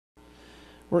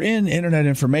We're in Internet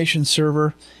Information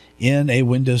Server in a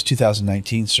Windows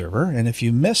 2019 server. And if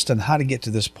you missed on how to get to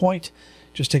this point,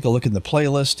 just take a look in the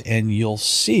playlist and you'll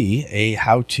see a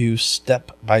how-to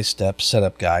step-by-step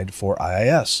setup guide for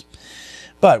IIS.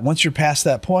 But once you're past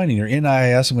that point and you're in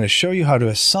IIS, I'm going to show you how to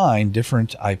assign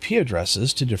different IP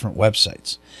addresses to different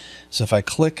websites. So if I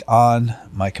click on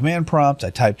my command prompt, I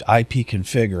typed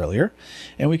ipconfig earlier,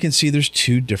 and we can see there's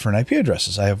two different IP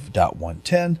addresses. I have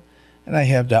 .110 and I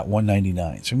have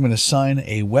 .199. So I'm going to assign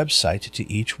a website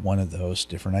to each one of those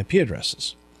different IP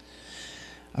addresses.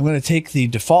 I'm going to take the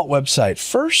default website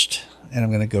first, and I'm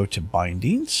going to go to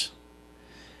Bindings,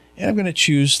 and I'm going to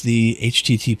choose the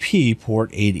HTTP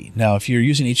port 80. Now, if you're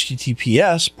using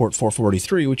HTTPS port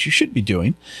 443, which you should be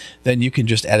doing, then you can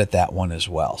just edit that one as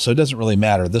well. So it doesn't really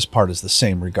matter. This part is the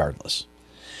same regardless.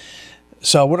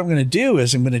 So what I'm going to do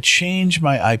is I'm going to change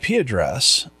my IP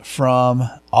address from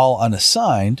all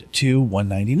unassigned to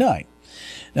 199.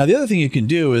 Now, the other thing you can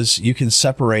do is you can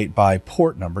separate by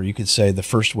port number. You could say the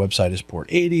first website is port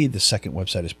 80, the second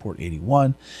website is port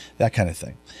 81, that kind of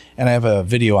thing. And I have a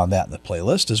video on that in the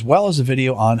playlist, as well as a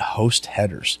video on host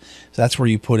headers. So that's where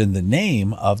you put in the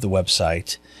name of the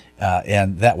website,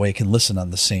 and that way it can listen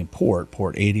on the same port,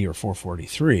 port 80 or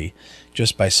 443,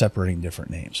 just by separating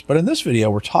different names. But in this video,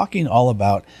 we're talking all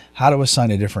about how to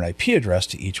assign a different IP address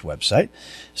to each website.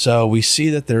 So we see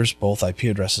that there's both IP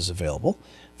addresses available.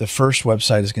 The first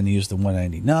website is going to use the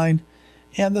 199,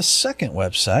 and the second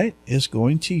website is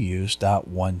going to use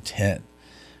 .110.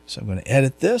 So I'm going to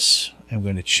edit this. I'm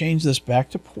going to change this back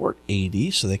to port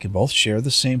 80 so they can both share the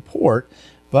same port,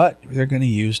 but they're going to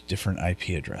use different IP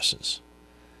addresses.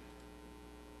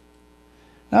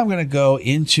 Now I'm going to go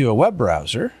into a web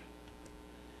browser,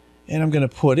 and I'm going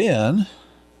to put in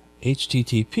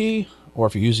HTTP, or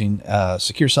if you're using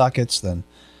secure sockets, then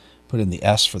put in the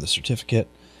S for the certificate,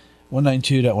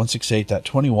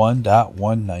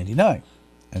 192.168.21.199.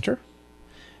 Enter.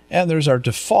 And there's our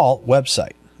default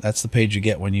website. That's the page you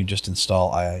get when you just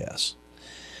install IIS.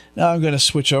 Now I'm going to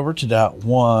switch over to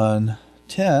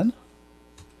 .110.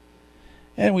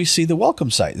 And we see the welcome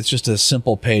site. It's just a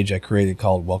simple page I created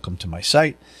called Welcome to My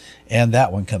Site. And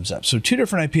that one comes up. So two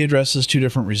different IP addresses, two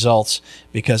different results,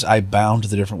 because I bound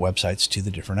the different websites to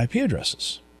the different IP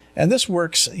addresses. And this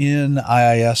works in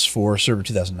IIS for Server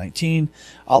 2019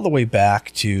 all the way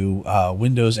back to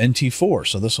Windows NT4.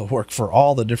 So this will work for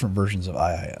all the different versions of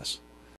IIS.